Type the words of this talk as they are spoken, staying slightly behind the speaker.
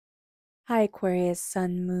Hi, Aquarius,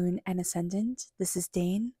 Sun, Moon, and Ascendant. This is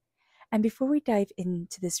Dane. And before we dive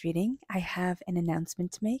into this reading, I have an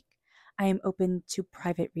announcement to make. I am open to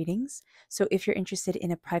private readings. So if you're interested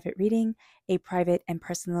in a private reading, a private and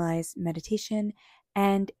personalized meditation,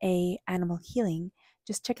 and a animal healing,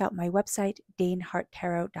 just check out my website,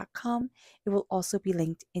 daneharttarot.com. It will also be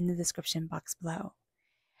linked in the description box below.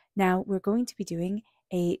 Now, we're going to be doing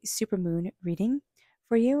a supermoon reading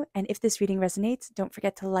for you. And if this reading resonates, don't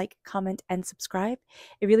forget to like, comment, and subscribe.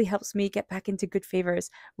 It really helps me get back into good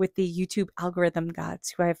favors with the YouTube algorithm gods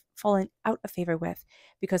who I've fallen out of favor with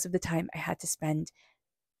because of the time I had to spend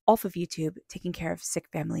off of YouTube taking care of sick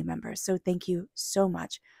family members. So thank you so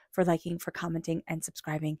much for liking, for commenting, and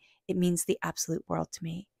subscribing. It means the absolute world to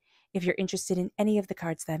me. If you're interested in any of the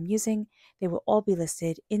cards that I'm using, they will all be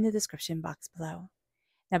listed in the description box below.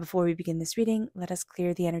 Now, before we begin this reading, let us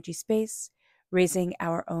clear the energy space, raising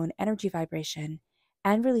our own energy vibration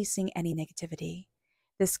and releasing any negativity.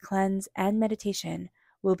 This cleanse and meditation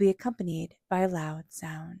will be accompanied by a loud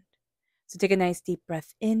sound. So take a nice deep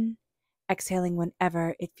breath in, exhaling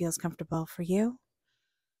whenever it feels comfortable for you.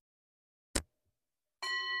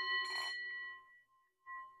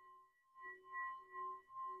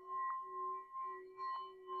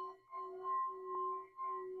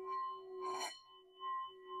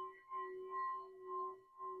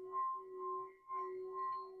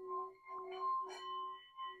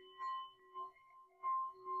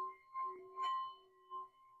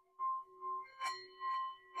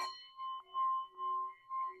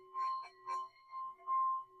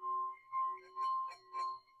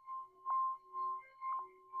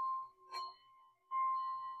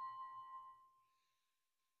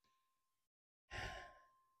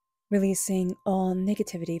 Releasing all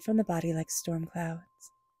negativity from the body like storm clouds,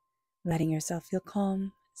 letting yourself feel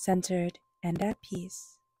calm, centered, and at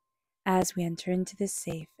peace as we enter into this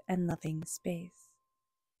safe and loving space.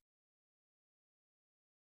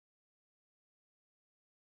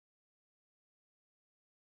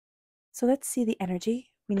 So let's see the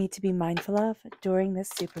energy we need to be mindful of during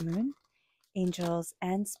this supermoon. Angels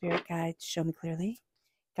and spirit guides, show me clearly.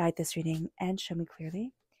 Guide this reading and show me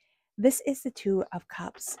clearly. This is the Two of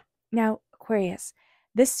Cups. Now, Aquarius,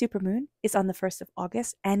 this supermoon is on the 1st of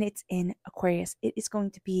August and it's in Aquarius. It is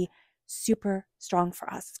going to be super strong for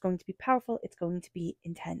us. It's going to be powerful. It's going to be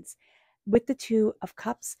intense. With the Two of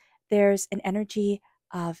Cups, there's an energy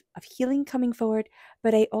of healing coming forward,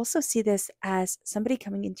 but I also see this as somebody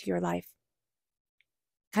coming into your life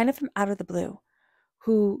kind of from out of the blue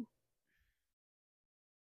who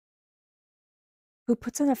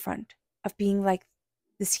puts on the front of being like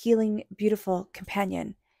this healing, beautiful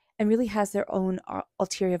companion and really has their own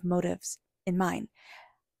ulterior motives in mind.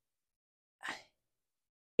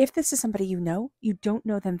 If this is somebody you don't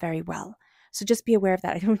know them very well. So just be aware of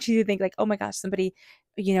that. I don't want you to think like, oh my gosh, somebody,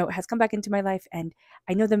 has come back into my life and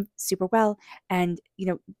I know them super well. And,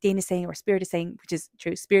 Dane is saying, or Spirit is saying, which is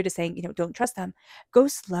true, Spirit is saying, don't trust them. Go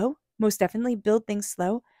slow, most definitely build things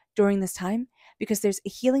slow during this time because there's a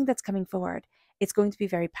healing that's coming forward. It's going to be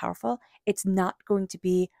very powerful. It's not going to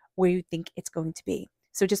be where you think it's going to be.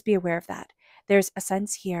 So just be aware of that. There's a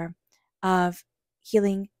sense here of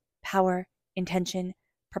healing, power, intention,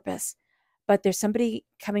 purpose. But there's somebody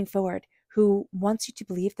coming forward who wants you to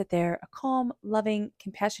believe that they're a calm, loving,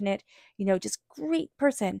 compassionate, just great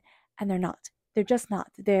person. And they're not. They're just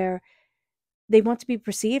not. They want to be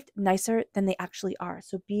perceived nicer than they actually are.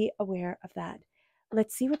 So be aware of that.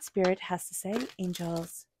 Let's see what Spirit has to say.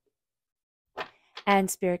 Angels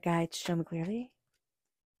and Spirit guides, show me clearly.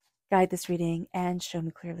 Guide this reading and show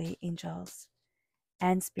me clearly, angels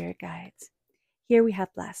and Spirit guides. Here we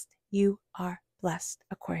have blessed. You are blessed,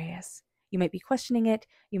 Aquarius. You might be questioning it.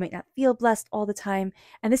 You might not feel blessed all the time.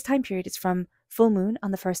 And this time period is from full moon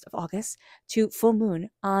on the 1st of August to full moon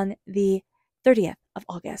on the 30th of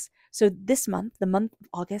August. So this month, the month of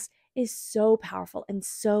August, is so powerful and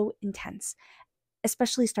so intense,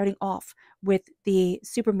 especially starting off with the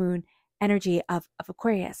supermoon energy of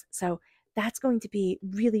Aquarius. So that's going to be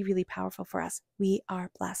really, really powerful for us. We are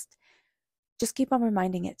blessed. Just keep on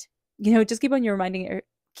reminding it. Just keep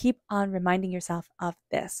on reminding yourself of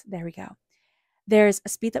this. There we go. There's a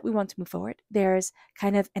speed that we want to move forward. There's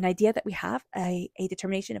kind of an idea that we have, a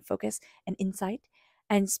determination, a focus, an insight.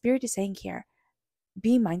 And Spirit is saying here,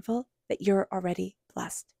 be mindful that you're already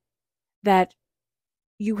blessed, that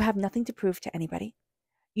you have nothing to prove to anybody.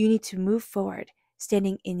 You need to move forward,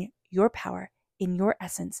 standing in your power, in your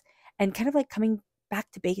essence, and kind of like coming back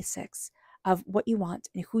to basics of what you want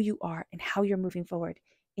and who you are and how you're moving forward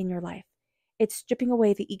in your life. It's stripping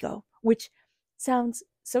away the ego, which sounds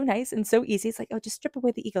so nice and so easy. It's like, oh, just strip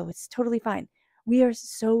away the ego. It's totally fine. We are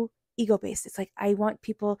so ego-based. It's like, I want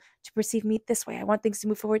people to perceive me this way. I want things to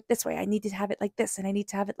move forward this way. I need to have it like this, and I need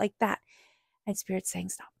to have it like that. And Spirit's saying,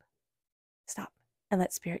 stop, stop, and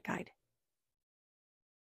let Spirit guide.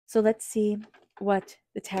 So let's see what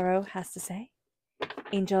the tarot has to say.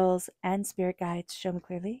 Angels and Spirit guides, show me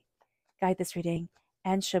clearly. Guide this reading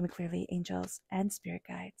and show me clearly, angels and Spirit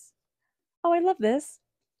guides. Oh, I love this.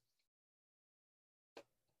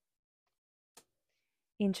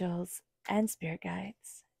 Angels and Spirit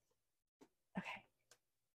guides. Okay.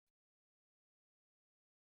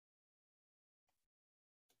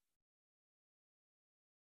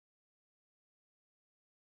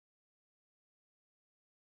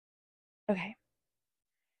 Okay.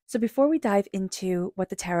 So before we dive into what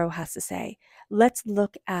the tarot has to say, let's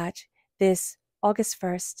look at this August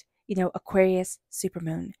 1st, Aquarius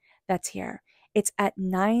supermoon that's here. It's at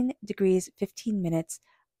 9 degrees 15 minutes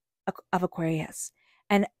of Aquarius.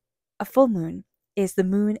 And a full moon is the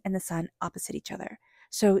moon and the sun opposite each other.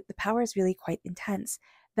 So the power is really quite intense.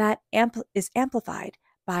 That is amplified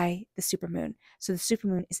by the supermoon. So the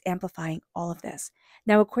supermoon is amplifying all of this.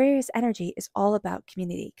 Now, Aquarius energy is all about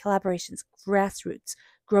community, collaborations, grassroots,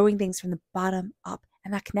 growing things from the bottom up,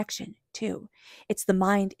 and that connection too. It's the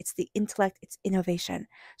mind, it's the intellect, it's innovation.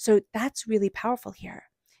 So that's really powerful here.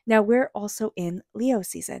 Now, we're also in Leo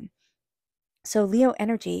season. So Leo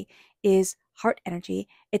energy is heart energy.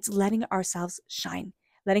 It's letting ourselves shine,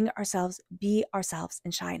 letting ourselves be ourselves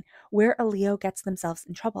and shine. Where a Leo gets themselves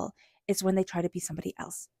in trouble is when they try to be somebody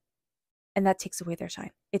else. And that takes away their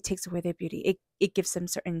shine. It takes away their beauty. It gives them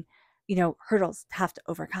certain, hurdles to have to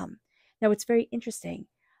overcome. Now, what's very interesting,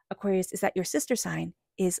 Aquarius, is that your sister sign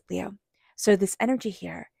is Leo. So this energy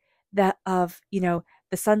here that of,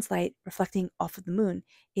 the sun's light reflecting off of the moon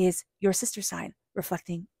is your sister sign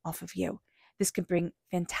reflecting off of you. This can bring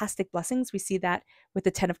fantastic blessings. We see that with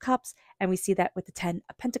the 10 of Cups, and we see that with the 10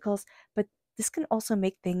 of Pentacles, but this can also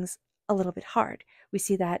make things a little bit hard. We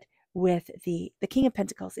see that with the King of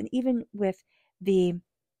Pentacles, and even with the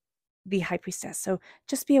High Priestess. So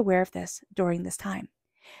just be aware of this during this time.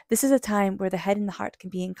 This is a time where the head and the heart can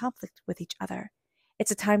be in conflict with each other.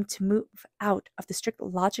 It's a time to move out of the strict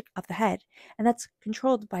logic of the head, and that's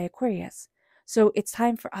controlled by Aquarius. So it's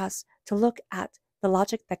time for us to look at the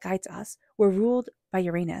logic that guides us. We're ruled by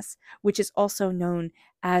Uranus, which is also known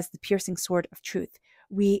as the piercing sword of truth.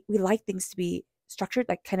 We like things to be structured,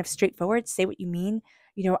 like kind of straightforward, say what you mean.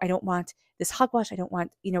 I don't want this hogwash. I don't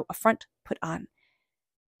want, a front put on.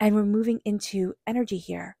 And we're moving into energy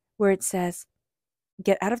here where it says,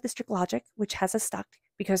 get out of the strict logic, which has us stuck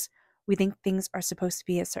because we think things are supposed to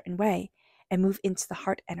be a certain way, and move into the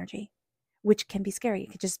heart energy, which can be scary. It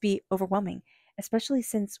can just be overwhelming, especially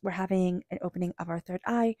since we're having an opening of our third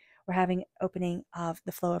eye. We're having an opening of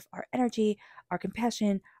the flow of our energy, our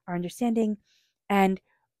compassion, our understanding. And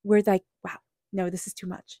we're like, wow, no, this is too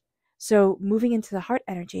much. So moving into the heart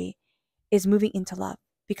energy is moving into love,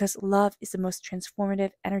 because love is the most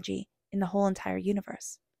transformative energy in the whole entire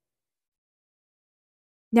universe.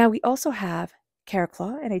 Now, we also have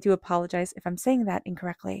Caraclaw, and I do apologize if I'm saying that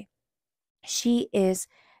incorrectly. She is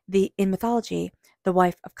in mythology, the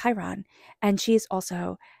wife of Chiron, and she is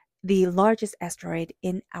also the largest asteroid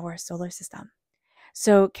in our solar system.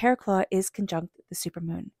 So Caraclaw is conjunct the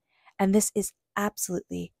supermoon, and this is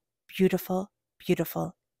absolutely beautiful,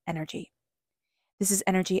 beautiful energy. This is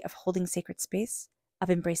energy of holding sacred space, of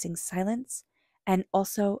embracing silence, and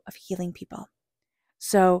also of healing people.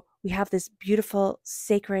 So we have this beautiful,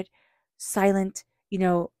 sacred, silent,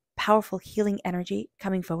 powerful healing energy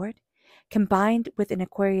coming forward. Combined with an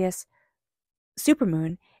Aquarius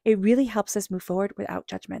supermoon, it really helps us move forward without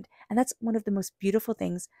judgment. And that's one of the most beautiful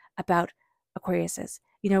things about Aquariuses,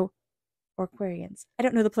 or Aquarians. I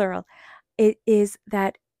don't know the plural. It is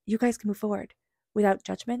that you guys can move forward without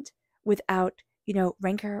judgment, without,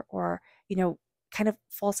 rancor or, kind of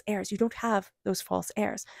false airs. You don't have those false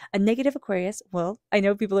airs. A negative Aquarius will, I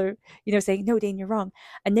know people are, saying, no, Dane, you're wrong.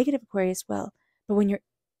 A negative Aquarius will, but when you're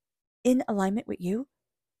in alignment with you,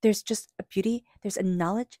 there's just a beauty, there's a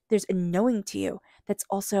knowledge, there's a knowing to you that's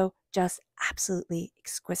also just absolutely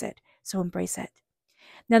exquisite. So embrace it.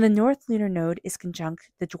 Now, the North Lunar Node is conjunct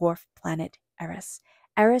the dwarf planet Eris.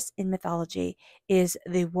 Eris in mythology is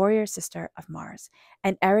the warrior sister of Mars,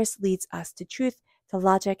 and Eris leads us to truth, to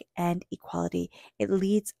logic, and equality. It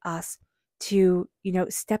leads us to,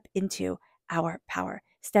 step into our power,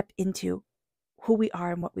 step into who we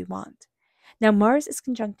are and what we want. Now, Mars is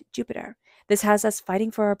conjunct Jupiter. This has us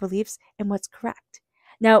fighting for our beliefs and what's correct.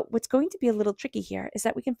 Now, what's going to be a little tricky here is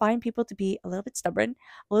that we can find people to be a little bit stubborn,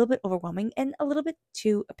 a little bit overwhelming, and a little bit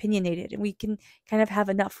too opinionated. And we can kind of have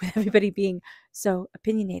enough with everybody being so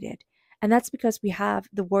opinionated. And that's because we have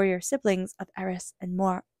the warrior siblings of Eris and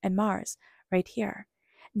Mars right here.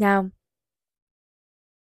 Now,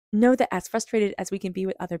 know that as frustrated as we can be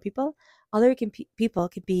with other people, people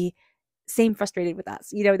can be same frustrated with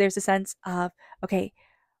us. There's a sense of, okay,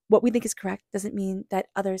 what we think is correct doesn't mean that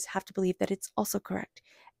others have to believe that it's also correct.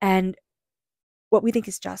 And what we think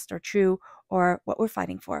is just or true or what we're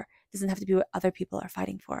fighting for doesn't have to be what other people are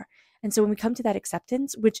fighting for. And so when we come to that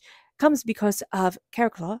acceptance, which comes because of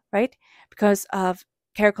Caraclaw, right? Because of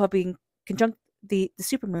Caraclaw being conjunct the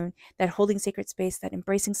supermoon, that holding sacred space, that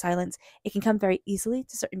embracing silence, it can come very easily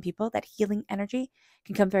to certain people. That healing energy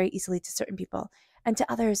can come very easily to certain people. And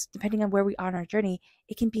to others, depending on where we are on our journey,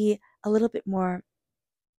 it can be a little bit more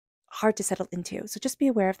hard to settle into. So just be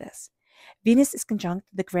aware of this. Venus is conjunct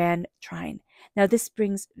the grand trine. Now, this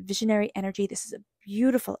brings visionary energy. This is a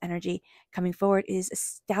beautiful energy coming forward. It is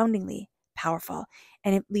astoundingly powerful,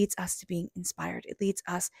 and it leads us to being inspired. It leads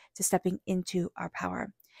us to stepping into our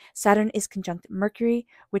power. Saturn is conjunct Mercury,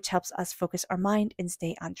 which helps us focus our mind and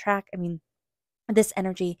stay on track. I mean, this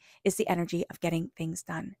energy is the energy of getting things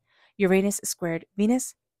done. Uranus is squared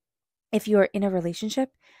Venus. If you are in a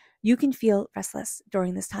relationship, you can feel restless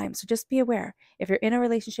during this time. So just be aware. If you're in a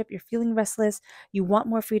relationship, you're feeling restless, you want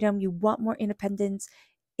more freedom, you want more independence,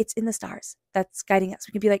 it's in the stars that's guiding us.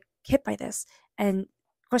 We can be like hit by this and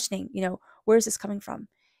questioning, where is this coming from?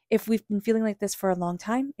 If we've been feeling like this for a long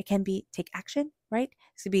time, it can be take action, right?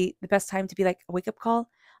 This would be the best time to be like a wake up call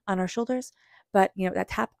on our shoulders, but that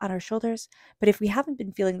tap on our shoulders. But if we haven't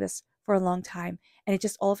been feeling this for a long time and it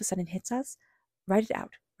just all of a sudden hits us, write it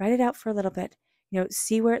out. Write it out for a little bit.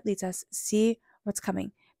 See where it leads us, see what's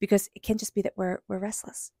coming, because it can just be that we're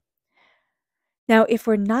restless. Now, if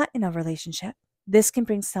we're not in a relationship, this can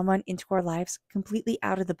bring someone into our lives completely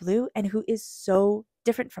out of the blue and who is so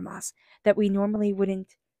different from us that we normally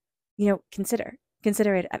wouldn't, consider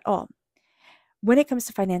it at all. When it comes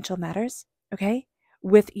to financial matters, okay,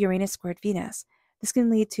 with Uranus squared Venus, this can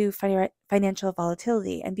lead to financial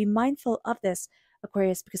volatility. And be mindful of this,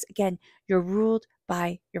 Aquarius, because again, you're ruled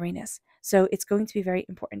by Uranus. So it's going to be very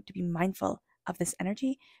important to be mindful of this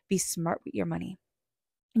energy. Be smart with your money.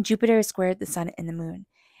 Jupiter is squared the sun and the moon.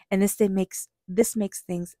 And this makes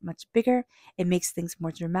things much bigger. It makes things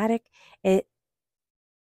more dramatic. It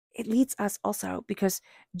leads us also, because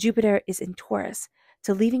Jupiter is in Taurus,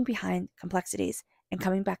 to leaving behind complexities and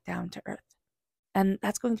coming back down to earth. And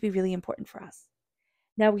that's going to be really important for us.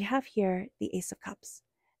 Now we have here the Ace of Cups.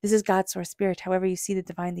 This is God's source spirit, however you see the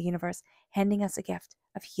divine, the universe, handing us a gift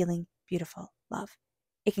of healing, beautiful love.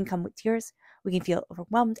 It can come with tears. We can feel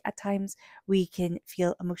overwhelmed at times. We can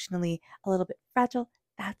feel emotionally a little bit fragile.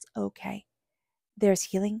 That's okay. There's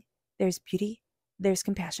healing, there's beauty, there's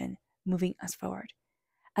compassion moving us forward.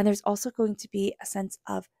 And there's also going to be a sense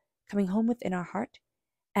of coming home within our heart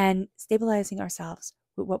and stabilizing ourselves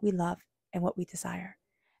with what we love and what we desire.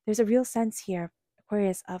 There's a real sense here,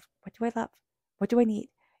 Aquarius, of what do I love? What do I need?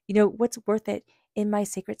 What's worth it in my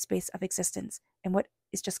sacred space of existence, and what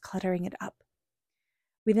is just cluttering it up?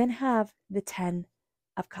 We then have the 10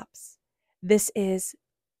 of Cups. This is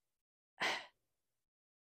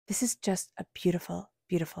just a beautiful,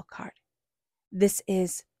 beautiful card. This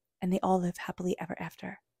is, and they all live happily ever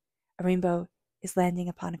after. A rainbow is landing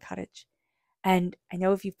upon a cottage. And I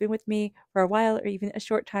know if you've been with me for a while or even a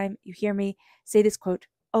short time, you hear me say this quote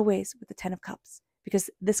always with the 10 of Cups, because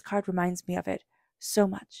this card reminds me of it so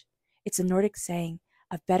much. It's a Nordic saying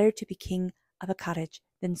of better to be king of a cottage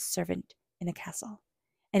than servant in a castle.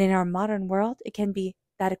 And in our modern world, it can be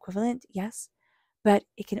that equivalent, yes, but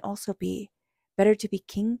it can also be better to be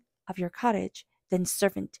king of your cottage than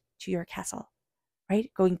servant to your castle,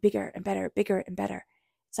 right? Going bigger and better, bigger and better.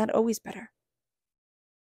 It's not always better.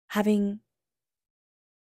 Having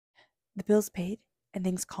the bills paid and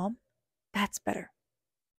things calm, that's better.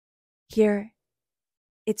 Here,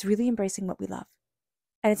 it's really embracing what we love.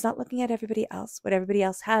 And it's not looking at everybody else, what everybody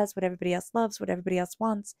else has, what everybody else loves, what everybody else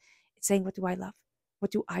wants. It's saying, what do I love?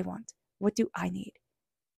 What do I want? What do I need?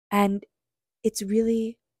 And it's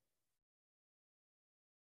really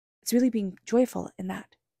being joyful in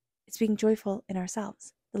that. It's being joyful in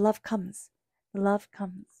ourselves. The love comes. The love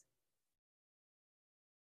comes.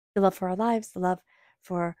 The love for our lives, the love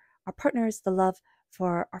for our partners, the love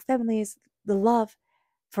for our families, the love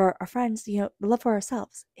for our friends, the love for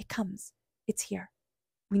ourselves. It comes. It's here.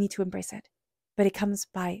 We need to embrace it. But it comes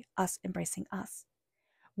by us embracing us.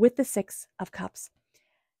 With the 6 of Cups,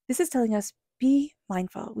 this is telling us, be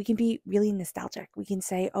mindful. We can be really nostalgic. We can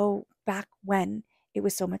say, oh, back when it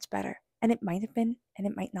was so much better. And it might have been, and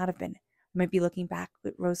it might not have been. We might be looking back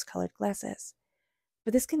with rose-colored glasses.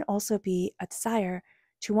 But this can also be a desire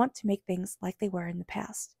to want to make things like they were in the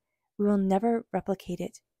past. we will never replicate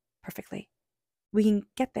it perfectly. We can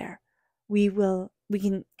get there. We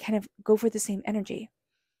can kind of go for the same energy,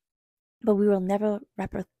 but we will never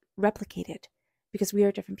replicate it because we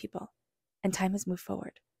are different people and time has moved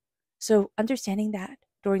forward. So understanding that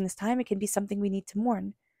during this time, it can be something we need to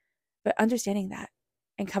mourn, but understanding that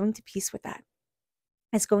and coming to peace with that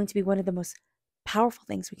is going to be one of the most powerful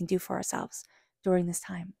things we can do for ourselves during this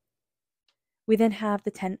time. We then have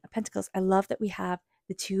the 10 of Pentacles. I love that we have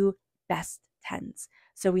the two best tens.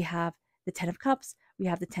 So we have the 10 of Cups, we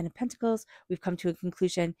have the 10 of Pentacles. We've come to a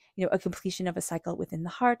conclusion, a completion of a cycle within the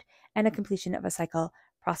heart and a completion of a cycle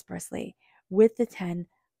prosperously. With the 10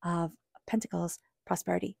 of Pentacles,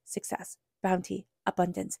 prosperity, success, bounty,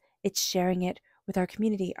 abundance. It's sharing it with our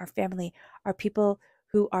community, our family, our people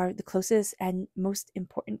who are the closest and most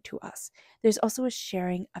important to us. There's also a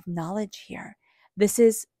sharing of knowledge here. I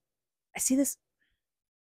see this.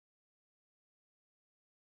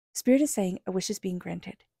 Spirit is saying a wish is being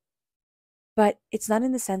granted, but it's not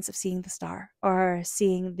in the sense of seeing the star or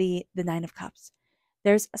seeing the 9 of Cups.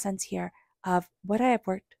 There's a sense here of what I have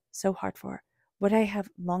worked so hard for, what I have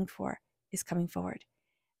longed for is coming forward.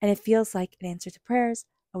 And it feels like an answer to prayers,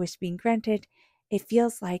 a wish being granted. It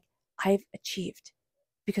feels like I've achieved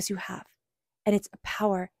because you have. And it's a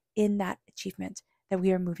power in that achievement that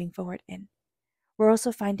we are moving forward in. We're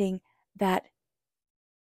also finding that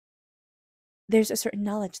there's a certain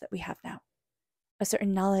knowledge that we have now, a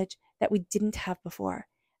certain knowledge that we didn't have before.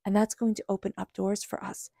 And that's going to open up doors for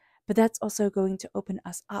us. But that's also going to open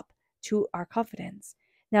us up to our confidence.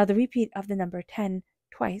 Now, the repeat of the number 10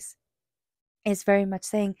 twice is very much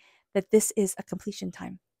saying that this is a completion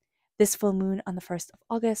time. This full moon on the 1st of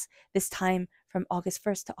August, this time from August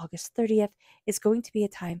 1st to August 30th, is going to be a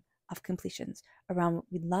time of completions around what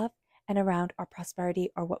we love and around our prosperity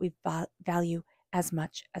or what we value as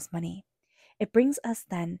much as money. It brings us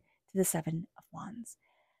then to the 7 of Wands.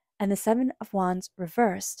 And the 7 of Wands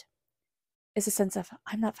reversed is a sense of,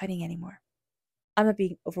 I'm not fighting anymore. I'm not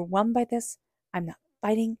being overwhelmed by this. I'm not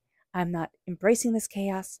fighting. I'm not embracing this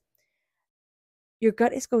chaos. Your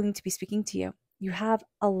gut is going to be speaking to you. You have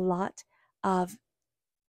a lot of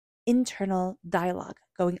internal dialogue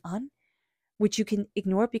going on, which you can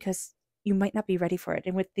ignore because you might not be ready for it.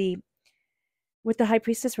 And with the High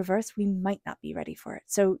Priestess reverse, we might not be ready for it.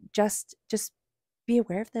 So just be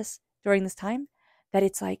aware of this during this time, that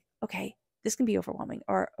it's like, okay, this can be overwhelming,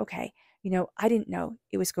 or okay, I didn't know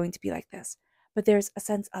it was going to be like this. But there's a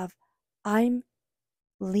sense of, I'm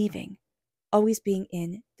leaving, always being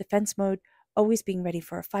in defense mode, always being ready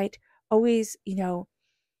for a fight, always,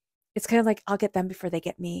 it's kind of like I'll get them before they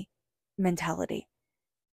get me mentality.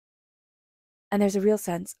 And there's a real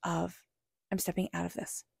sense of, I'm stepping out of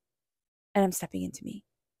this and I'm stepping into me.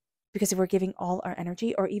 Because if we're giving all our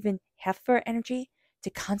energy or even half of our energy to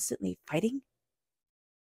constantly fighting,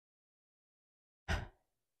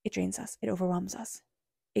 it drains us, it overwhelms us.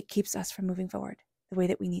 It keeps us from moving forward the way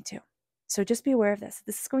that we need to. So just be aware of this.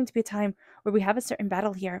 This is going to be a time where we have a certain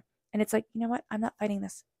battle here. And it's like, you know what? I'm not fighting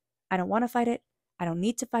this. I don't want to fight it. I don't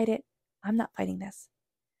need to fight it. I'm not fighting this.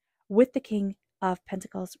 With the King of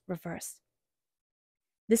Pentacles reversed,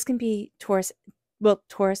 this can be Taurus,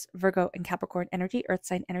 Virgo, and Capricorn energy, earth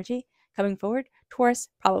sign energy coming forward. Taurus,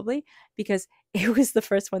 probably, because it was the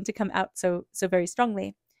first one to come out so very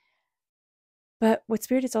strongly. But what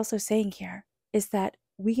Spirit is also saying here is that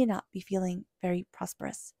we cannot be feeling very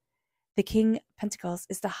prosperous. The King of Pentacles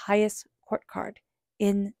is the highest court card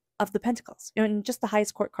of the Pentacles, and just the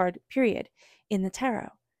highest court card, period, in the tarot.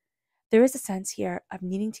 There is a sense here of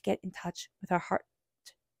needing to get in touch with our heart,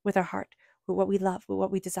 with what we love, with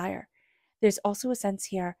what we desire. There's also a sense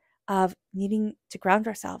here of needing to ground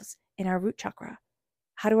ourselves in our root chakra.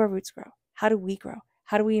 How do our roots grow? How do we grow?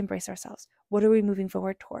 How do we embrace ourselves? What are we moving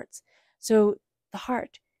forward towards? So the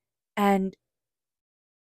heart and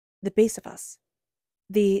the base of us,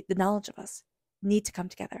 the knowledge of us, need to come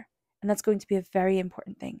together. And that's going to be a very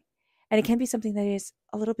important thing. And it can be something that is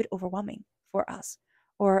a little bit overwhelming for us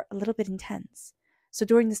or a little bit intense. So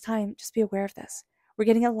during this time, just be aware of this. We're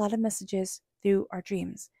getting a lot of messages through our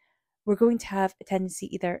dreams. We're going to have a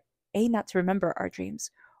tendency either A, not to remember our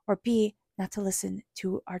dreams, or B, not to listen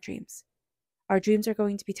to our dreams. Our dreams are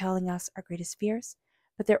going to be telling us our greatest fears,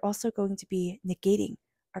 but they're also going to be negating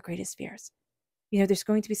our greatest fears. There's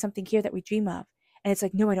going to be something here that we dream of, and it's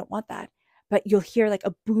like, no, I don't want that. But you'll hear like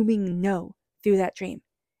a booming no through that dream.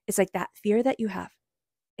 It's like that fear that you have,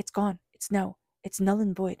 it's gone. It's no. It's null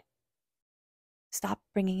and void. Stop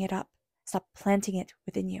bringing it up. Stop planting it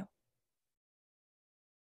within you.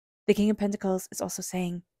 The King of Pentacles is also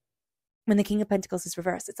saying, when the King of Pentacles is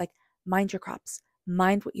reversed, it's like, mind your crops.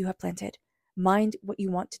 Mind what you have planted. Mind what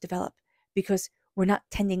you want to develop, because we're not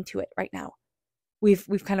tending to it right now.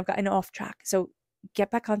 We've kind of gotten off track. So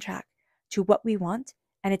get back on track to what we want,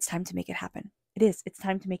 and it's time to make it happen. It's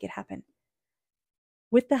time to make it happen.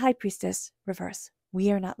 With the High Priestess reverse,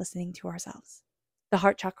 we are not listening to ourselves. The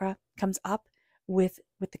heart chakra comes up with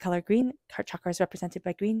the color green. Heart chakra is represented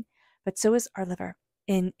by green, but so is our liver.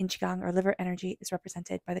 In Qigong, our liver energy is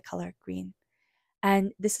represented by the color green.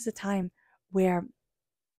 And this is a time where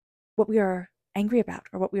what we are angry about,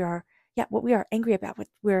 or what we are angry about, what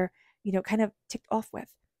we're, kind of ticked off with,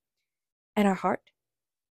 and our heart,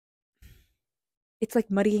 it's like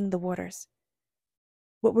muddying the waters.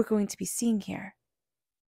 What we're going to be seeing here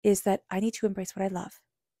is that I need to embrace what I love.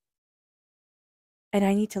 And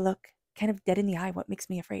I need to look kind of dead in the eye what makes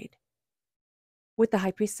me afraid. With the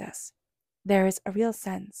High Priestess, there is a real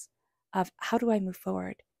sense of how do I move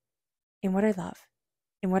forward in what I love,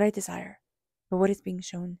 in what I desire, but what is being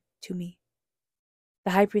shown to me.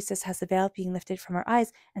 The High Priestess has the veil being lifted from her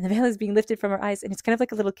eyes, and the veil is being lifted from her eyes, and it's kind of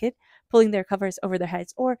like a little kid pulling their covers over their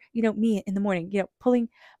heads, or, me in the morning, pulling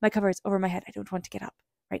my covers over my head. I don't want to get up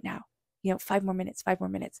right now. 5 more minutes, 5 more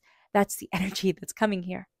minutes. That's the energy that's coming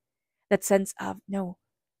here. That sense of, no,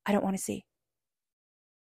 I don't want to see.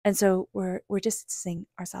 And so we're distancing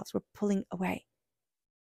ourselves. We're pulling away.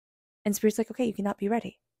 And Spirit's like, okay, you cannot be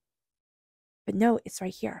ready. But no, it's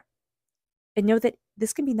right here. And know that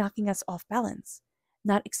this can be knocking us off balance,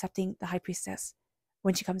 not accepting the High Priestess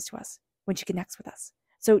when she comes to us, when she connects with us.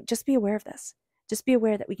 So just be aware of this. Just be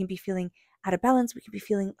aware that we can be feeling out of balance. We can be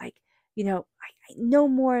feeling like, I know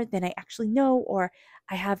more than I actually know, or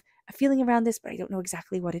I have a feeling around this, but I don't know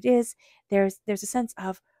exactly what it is. There's a sense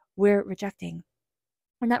of we're rejecting.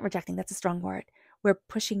 We're not rejecting, that's a strong word. We're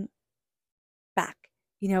pushing back.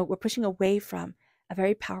 We're pushing away from a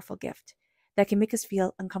very powerful gift that can make us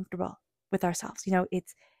feel uncomfortable with ourselves.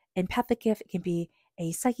 It's an empathic gift. It can be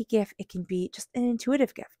a psychic gift. It can be just an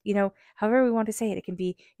intuitive gift. However we want to say it. It can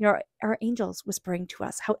be, our angels whispering to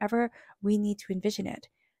us, however we need to envision it,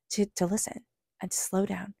 to listen and to slow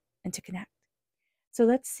down and to connect. So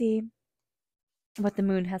let's see what the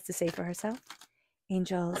moon has to say for herself.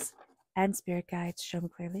 Angels and spirit guides, show me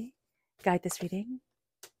clearly. Guide this reading.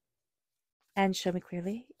 And show me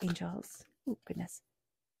clearly, angels. Oh, goodness.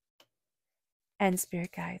 And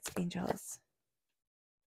spirit guides, angels.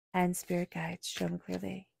 And spirit guides, show me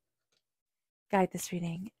clearly. Guide this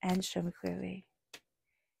reading and show me clearly.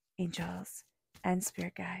 Angels and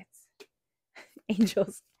spirit guides.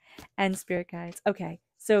 Angels and spirit guides. Okay,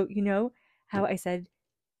 so how I said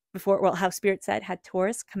before, how Spirit said had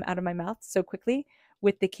Taurus come out of my mouth so quickly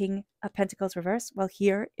with the King of Pentacles reverse? Well,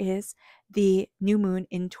 here is the new moon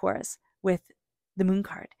in Taurus with the moon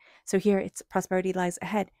card. So here it's prosperity lies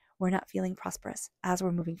ahead. We're not feeling prosperous as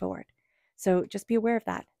we're moving forward. So just be aware of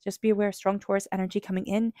that. Just be aware of strong Taurus energy coming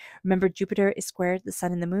in. Remember, Jupiter is squared the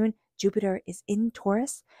sun and the moon. Jupiter is in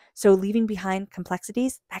Taurus. So leaving behind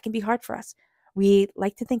complexities, that can be hard for us. We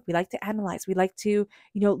like to think, we like to analyze, we like to,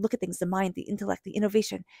 look at things, the mind, the intellect, the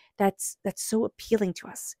innovation. That's so appealing to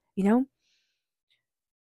us,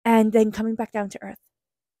 And then coming back down to earth.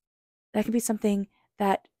 That can be something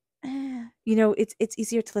that, it's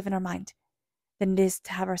easier to live in our mind than it is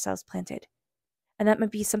to have ourselves planted. And that might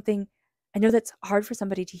be something, I know that's hard for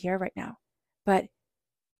somebody to hear right now, but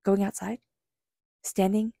going outside,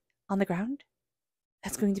 standing on the ground,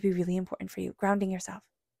 that's going to be really important for you. Grounding yourself.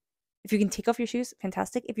 If you can take off your shoes,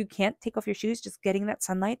 fantastic. If you can't take off your shoes, just getting that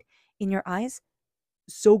sunlight in your eyes,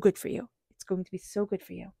 so good for you. It's going to be so good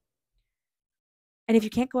for you. And if you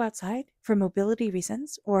can't go outside for mobility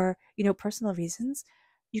reasons or, personal reasons,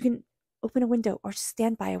 you can open a window or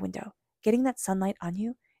stand by a window. Getting that sunlight on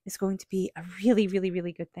you is going to be a really, really,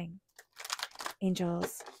 really good thing.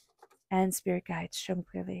 Angels and spirit guides, show me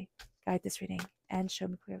clearly. Guide this reading and show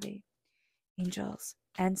me clearly. Angels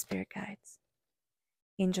and spirit guides.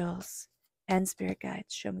 Angels and spirit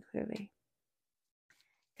guides, show me clearly.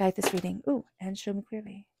 Guide this reading, and show me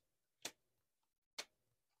clearly.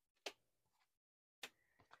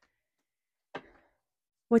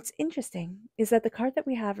 What's interesting is that the card that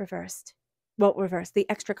we have reversed, the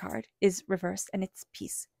extra card is reversed, and it's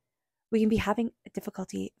peace. We can be having a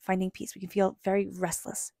difficulty finding peace. We can feel very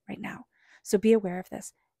restless right now. So be aware of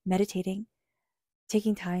this. Meditating,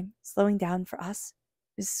 taking time, slowing down for us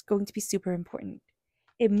is going to be super important.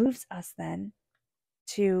 It moves us then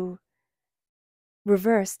to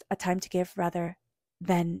reverse a time to give rather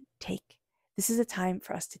than take. This is a time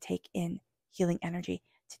for us to take in healing energy,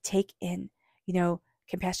 to take in,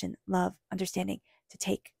 compassion, love, understanding, to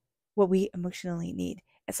take what we emotionally need.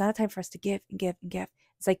 It's not a time for us to give and give and give.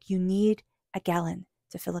 It's like you need a gallon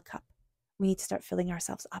to fill a cup. We need to start filling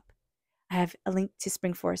ourselves up. I have a link to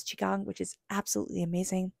Spring Forest Qigong, which is absolutely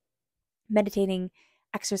amazing. Meditating,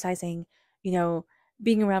 exercising,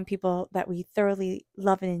 being around people that we thoroughly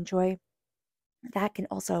love and enjoy, that can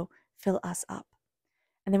also fill us up.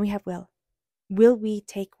 And then we have will. Will we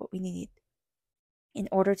take what we need in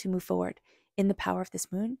order to move forward in the power of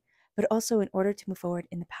this moon, but also in order to move forward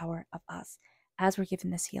in the power of us as we're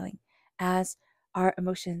given this healing, as our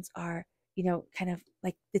emotions are, kind of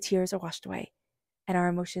like the tears are washed away and our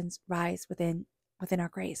emotions rise within our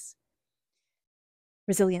grace.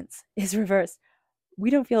 Resilience is reversed. We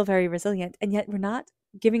don't feel very resilient, and yet we're not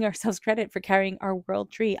giving ourselves credit for carrying our world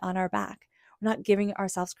tree on our back. We're not giving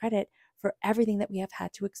ourselves credit for everything that we have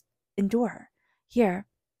had to endure. Here,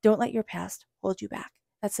 don't let your past hold you back.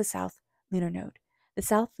 That's the South Lunar Node. The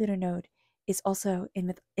South Lunar Node is also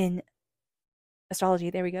in astrology.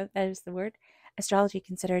 There we go. That is the word. Astrology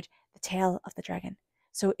considered the tail of the dragon.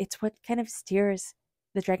 So it's what kind of steers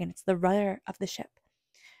the dragon. It's the rudder of the ship.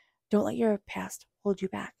 Don't let your past hold you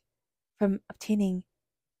back from obtaining,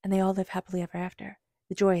 and they all live happily ever after,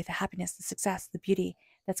 the joy, the happiness, the success, the beauty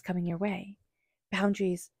that's coming your way.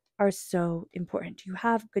 Boundaries are so important. You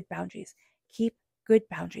have good boundaries. Keep good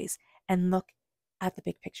boundaries and look at the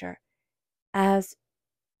big picture as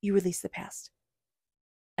you release the past.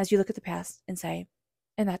 As you look at the past and say,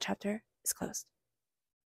 and that chapter is closed.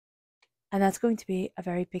 And that's going to be a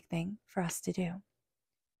very big thing for us to do.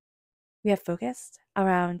 We have focused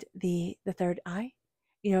around the third eye.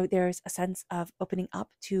 There's a sense of opening up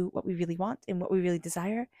to what we really want and what we really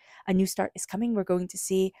desire. A new start is coming. We're going to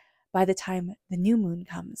see by the time the new moon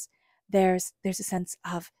comes, there's a sense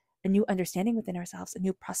of a new understanding within ourselves, a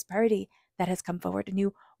new prosperity that has come forward, a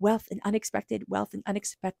new wealth and unexpected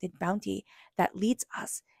bounty that leads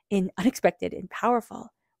us in unexpected and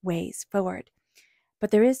powerful ways forward.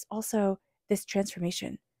 But there is also this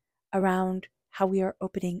transformation around how we are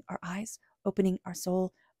opening our eyes, opening our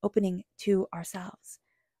soul, opening to ourselves.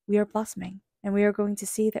 We are blossoming, and we are going to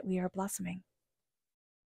see that we are blossoming.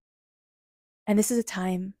 And this is a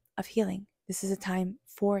time of healing. This is a time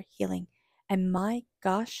for healing. And my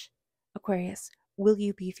gosh, Aquarius, will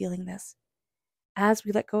you be feeling this as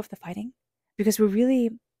we let go of the fighting? Because we're really,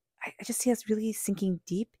 I just see us really sinking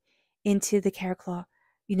deep into the Caraclaw,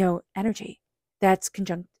 energy that's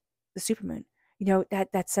conjunct the supermoon.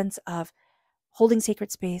 That sense of holding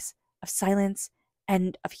sacred space, of silence,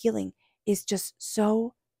 and of healing is just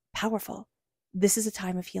so powerful. This is a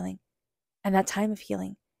time of healing. And that time of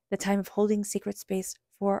healing, the time of holding sacred space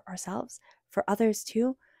for ourselves, for others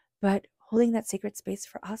too, but holding that sacred space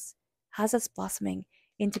for us has us blossoming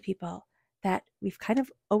into people that we've kind of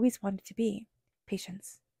always wanted to be.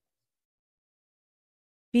 Patience.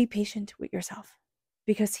 Be patient with yourself.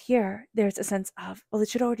 Because here, there's a sense of, well, it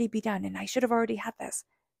should already be done, and I should have already had this.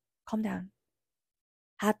 Calm down.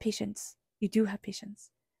 Have patience. You do have patience.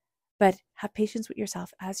 But have patience with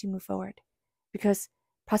yourself as you move forward. Because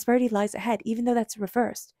prosperity lies ahead, even though that's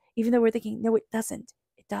reversed. Even though we're thinking, no, it doesn't.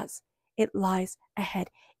 It does. It lies ahead.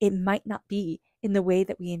 It might not be in the way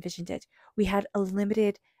that we envisioned it. We had a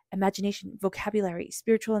limited imagination, vocabulary,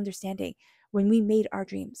 spiritual understanding when we made our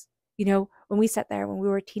dreams. When we sat there when we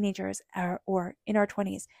were teenagers or in our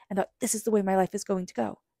 20s and thought, this is the way my life is going to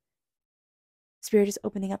go. Spirit is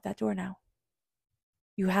opening up that door now.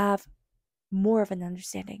 You have more of an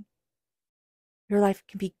understanding. Your life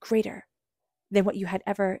can be greater than what you had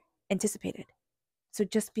ever anticipated. So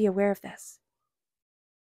just be aware of this.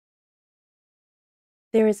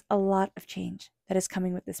 There is a lot of change that is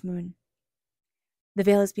coming with this moon. The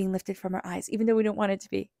veil is being lifted from our eyes, even though we don't want it to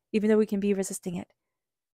be, even though we can be resisting it.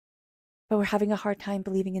 But we're having a hard time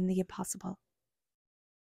believing in the impossible.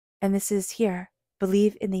 And this is here.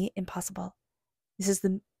 Believe in the impossible. This is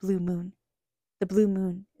the blue moon. The blue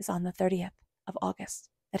moon is on the 30th of August.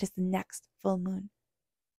 That is the next full moon.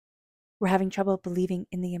 We're having trouble believing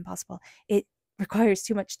in the impossible. It requires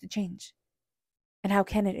too much to change. And how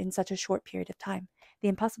can it in such a short period of time? The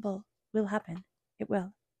impossible will happen. It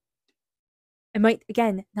will. It might,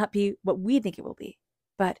 again, not be what we think it will be,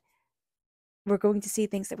 but we're going to see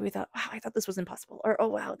things that we thought, wow, I thought this was impossible. Or, oh,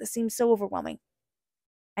 wow, this seems so overwhelming.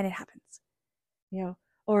 And it happens.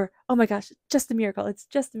 Or, oh my gosh, just a miracle. It's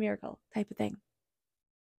just a miracle type of thing.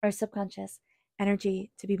 Our subconscious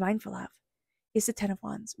energy to be mindful of is the 10 of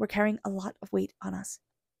Wands. We're carrying a lot of weight on us.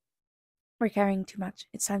 We're carrying too much.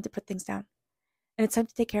 It's time to put things down. And it's time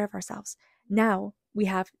to take care of ourselves. Now we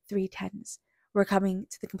have 3 tens. We're coming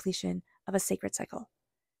to the completion of a sacred cycle.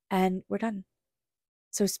 And we're done.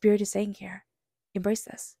 So Spirit is saying here, embrace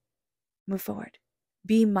this. Move forward.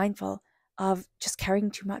 Be mindful of just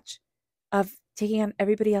carrying too much, of taking on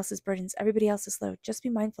everybody else's burdens, everybody else's load. Just be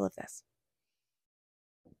mindful of this.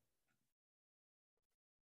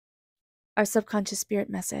 Our subconscious spirit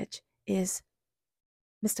message is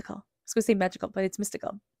mystical. I was going to say magical, but it's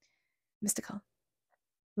mystical. Mystical.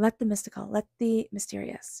 Let the mystical, let the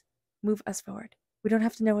mysterious move us forward. We don't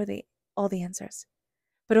have to know all the answers,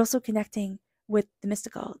 but also connecting with the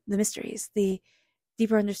mystical, the mysteries, the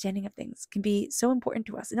deeper understanding of things can be so important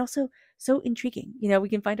to us and also so intriguing. We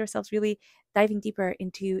can find ourselves really diving deeper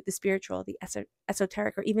into the spiritual, the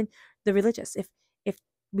esoteric, or even the religious if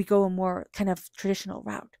we go a more kind of traditional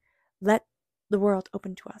route. Let the world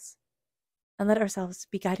open to us and let ourselves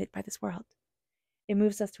be guided by this world. It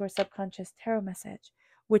moves us to our subconscious tarot message,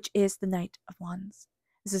 which is the Knight of Wands.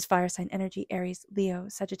 This is fire sign energy, Aries, Leo,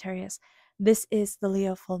 Sagittarius. This is the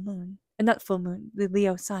Leo full moon, not full moon, the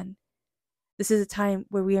Leo sun. This is a time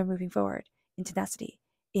where we are moving forward in tenacity,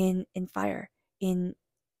 in fire, in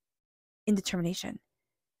determination.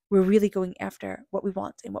 We're really going after what we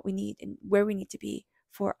want and what we need and where we need to be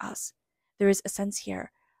for us. There is a sense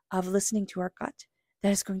here of listening to our gut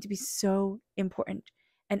that is going to be so important.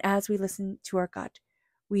 And as we listen to our gut,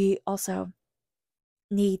 we also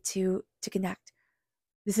need to connect.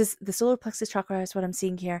 This is the solar plexus chakra is what I'm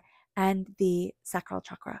seeing here, and the sacral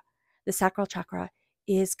chakra. The sacral chakra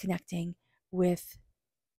is connecting with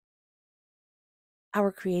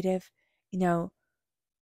our creative,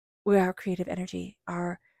 with our creative energy,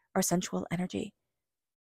 our sensual energy,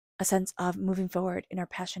 a sense of moving forward in our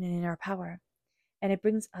passion and in our power. And it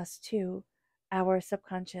brings us to our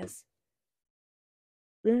subconscious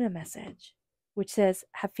Luna message, which says,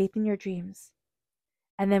 have faith in your dreams.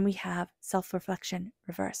 And then we have self-reflection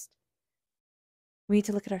reversed. We need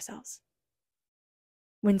to look at ourselves.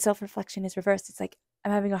 When self-reflection is reversed, it's like,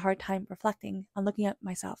 I'm having a hard time reflecting on looking at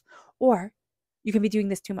myself. Or you can be doing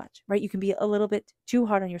this too much, right? You can be a little bit too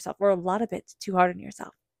hard on yourself, or a lot of it too hard on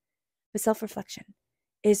yourself. But self-reflection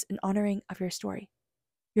is an honoring of your story.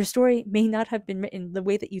 Your story may not have been written the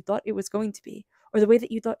way that you thought it was going to be, or the way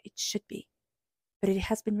that you thought it should be, but it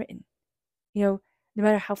has been written, no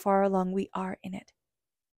matter how far along we are in it.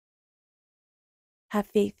 Have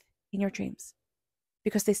faith in your dreams,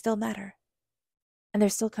 because they still matter, and they're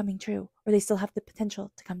still coming true, or they still have the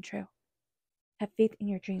potential to come true. Have faith in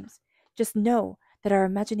your dreams. Just know that our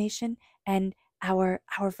imagination and our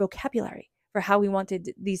vocabulary for how we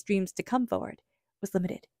wanted these dreams to come forward was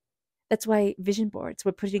limited. That's why vision boards,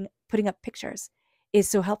 we're putting up pictures, is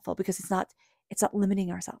so helpful, because it's not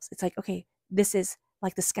limiting ourselves. It's like, okay, this is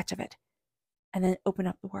like the sketch of it, and then open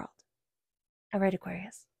up the world. All right,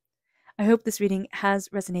 Aquarius. I hope this reading has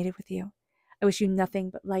resonated with you. I wish you nothing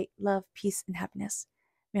but light, love, peace, and happiness.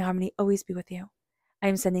 May harmony always be with you. I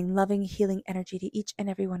am sending loving, healing energy to each and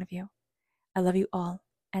every one of you. I love you all,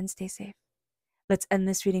 and stay safe. Let's end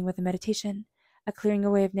this reading with a meditation, a clearing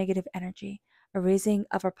away of negative energy, a raising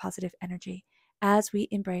of our positive energy as we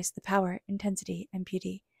embrace the power, intensity, and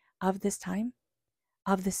beauty of this time,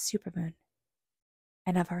 of this supermoon,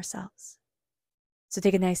 and of ourselves. So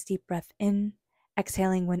take a nice deep breath in,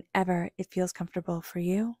 exhaling whenever it feels comfortable for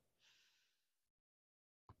you.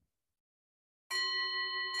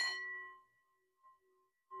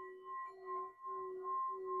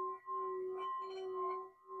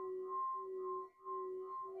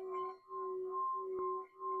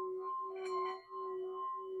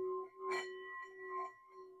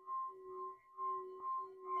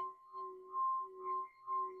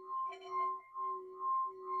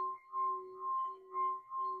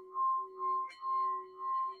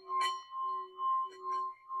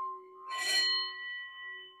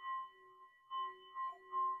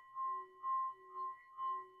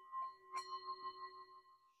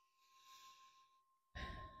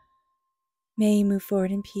 May you move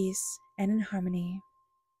forward in peace and in harmony,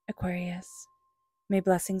 Aquarius. May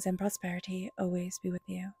blessings and prosperity always be with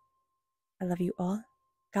you. I love you all.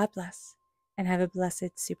 God bless, and have a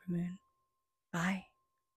blessed supermoon. Bye.